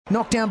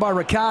Knocked down by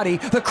Riccardi.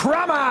 The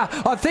crummer,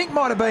 I think,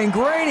 might have been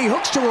Green. He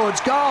hooks towards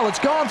goal. It's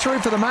gone through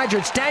for the major.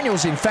 It's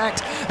Daniels, in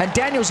fact. And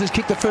Daniels has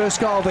kicked the first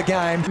goal of the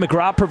game.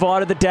 McGrath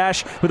provided the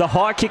dash with a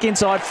high kick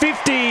inside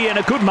 50 and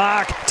a good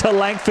mark to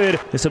Langford.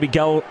 This will be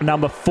goal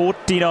number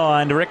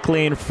 49,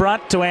 directly in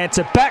front to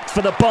answer back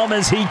for the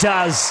Bombers. He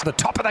does. The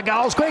top of the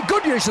goal square.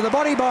 Good use of the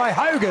body by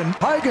Hogan.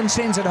 Hogan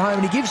sends it home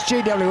and he gives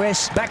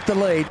GWS back the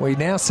lead. We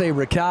now see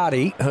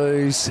Riccardi,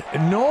 who's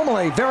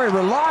normally very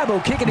reliable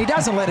kick, and he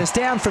doesn't let us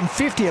down from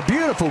 50. A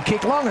beautiful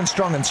kick, long and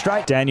strong and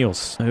straight.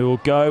 Daniels, who will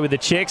go with the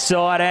check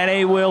side, and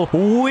he will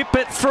whip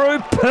it through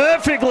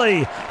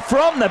perfectly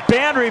from the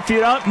boundary, if you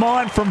don't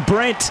mind, from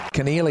Brent.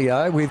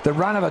 Cornelio with the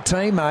run of a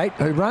teammate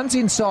who runs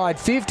inside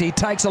 50,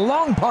 takes a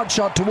long pot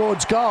shot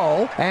towards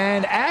goal,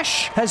 and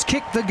Ash has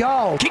kicked the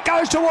goal. Kick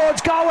goes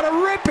towards goal and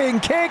a ripping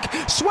kick,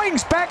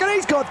 swings back, and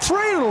he's got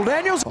three, little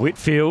Daniels.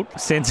 Whitfield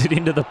sends it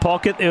into the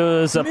pocket. There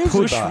was a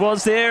push,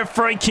 was there?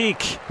 Free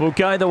kick will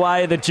go the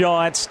way of the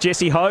Giants.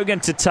 Jesse Hogan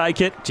to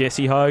take it.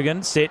 Jesse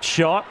Hogan, set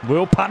shot,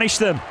 will punish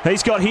them.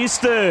 He's got his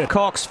third.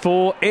 Cox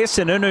for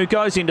Essendon, who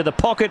goes into the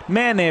pocket.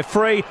 Man, they're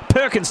free.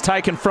 Perkins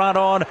taken front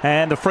on,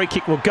 and the free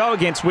kick will go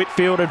against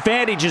Whitfield.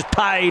 Advantage is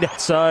paid.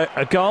 So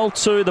a goal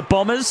to the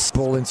Bombers.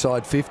 Ball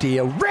inside 50.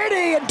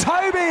 Ready, and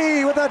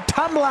Toby with a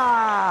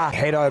tumbler.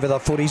 Head over the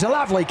foot. He's a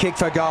lovely kick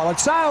for goal. It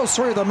sails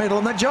through the middle,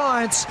 and the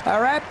Giants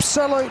are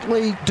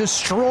absolutely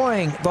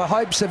destroying the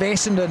hopes of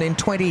Essendon in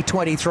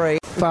 2023.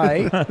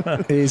 Fay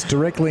is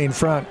directly in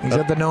front. He's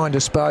at the 9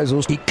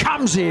 disposals. He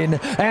comes in,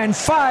 and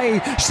Fay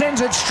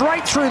sends it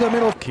straight through the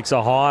middle. Kicks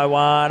a high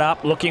one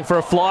up, looking for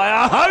a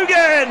flyer.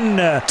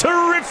 Hogan!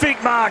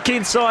 Terrific mark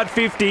inside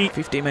 50.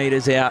 50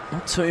 metres out.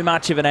 Not too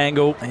much of an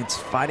angle. It's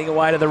fading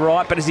away to the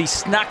right, but has he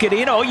snuck it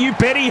in? Oh, you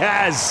bet he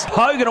has.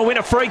 Hogan will win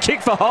a free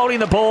kick for holding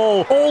the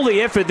ball. All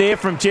the effort there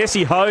from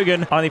Jesse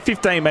Hogan. Only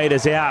 15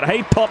 metres out.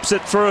 He pops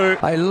it through.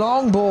 A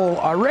long ball.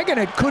 I reckon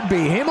it could be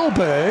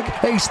Himmelberg.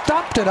 He's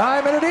thumped it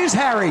home, and it is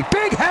Harry.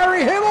 Big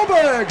Harry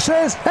Himmelberg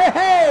says,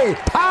 hey,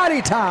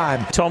 party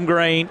time. Tom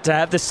Green to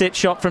have the set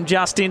shot from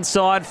just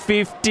inside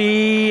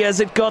 50. Has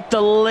it got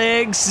the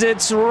legs?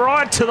 It's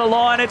right to the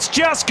line. It's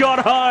just got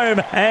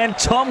home. And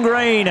Tom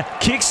Green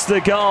kicks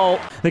the goal.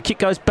 The kick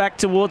goes back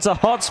towards a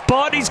hot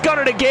spot. He's got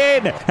it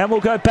again. And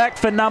we'll go back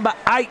for number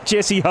 8,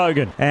 Jesse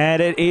Hogan.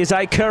 And it is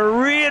a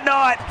career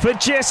night for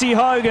Jesse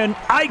Hogan.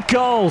 8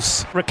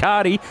 goals.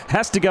 Riccardi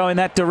has to go in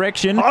that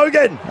direction.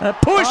 Hogan, a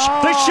push,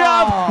 the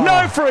shove,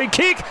 no free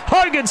kick.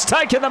 Hogan's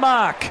taken the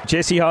mark.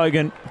 Jesse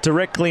Hogan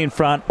directly in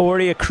front.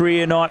 Already a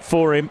career night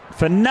for him.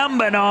 For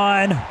number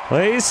 9,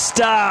 his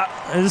star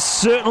has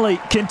certainly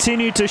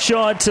continued to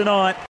shine tonight.